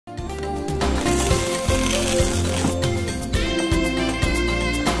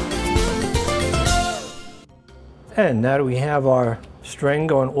And now that we have our string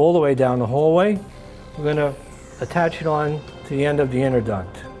going all the way down the hallway, we're going to attach it on to the end of the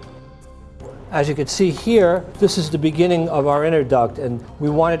introduct. As you can see here, this is the beginning of our introduct, and we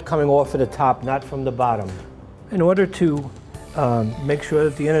want it coming off at the top, not from the bottom. In order to make sure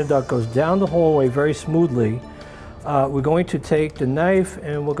that the introduct goes down the hallway very smoothly, we're going to take the knife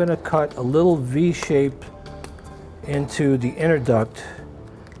and we're going to cut a little V shape into the introduct.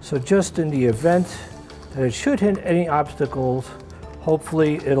 So just in the event that it should hit any obstacles,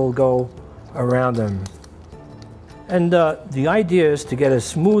 hopefully it'll go around them. And the idea is to get as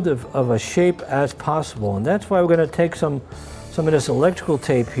smooth of a shape as possible, and that's why we're going to take some of this electrical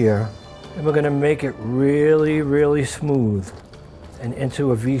tape here, and we're going to make it really, really smooth and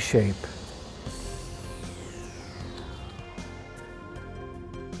into a V shape.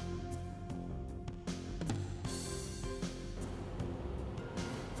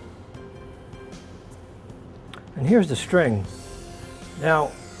 And here's the string. Now,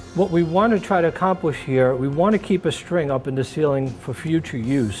 what we want to try to accomplish here, we want to keep a string up in the ceiling for future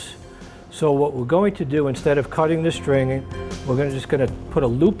use. So what we're going to do, instead of cutting the string, we're just going to put a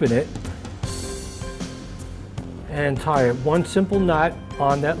loop in it and tie one simple knot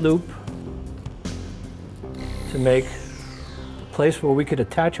on that loop to make a place where we could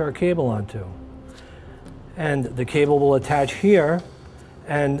attach our cable onto. And the cable will attach here,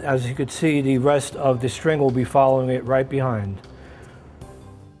 and as you can see, the rest of the string will be following it right behind.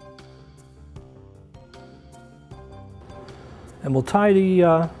 And we'll tie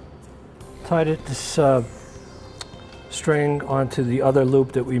this string onto the other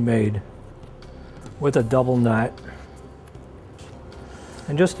loop that we made with a double knot.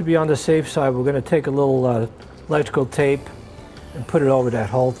 And just to be on the safe side, we're going to take a little electrical tape and put it over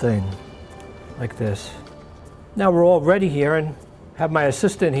that whole thing, like this. Now we're all ready here, and have my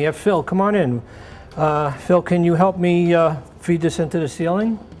assistant here, Phil, come on in. Phil, can you help me feed this into the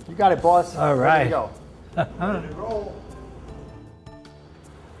ceiling? You got it, boss. All right. Ready to go. Ready to roll.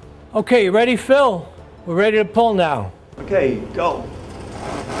 Okay, you ready, Phil? We're ready to pull now. Okay, go.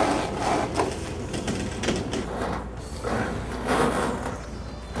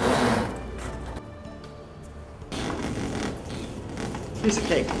 Piece of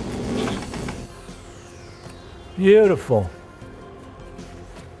cake. Beautiful.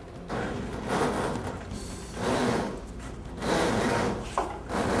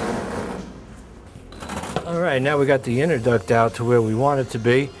 All right, now we got the introduct out to where we want it to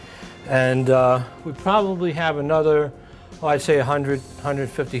be. And we probably have another, I'd say 100,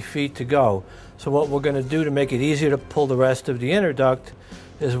 150 feet to go. So what we're going to do to make it easier to pull the rest of the introduct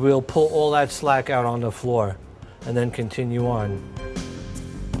is we'll pull all that slack out on the floor and then continue on.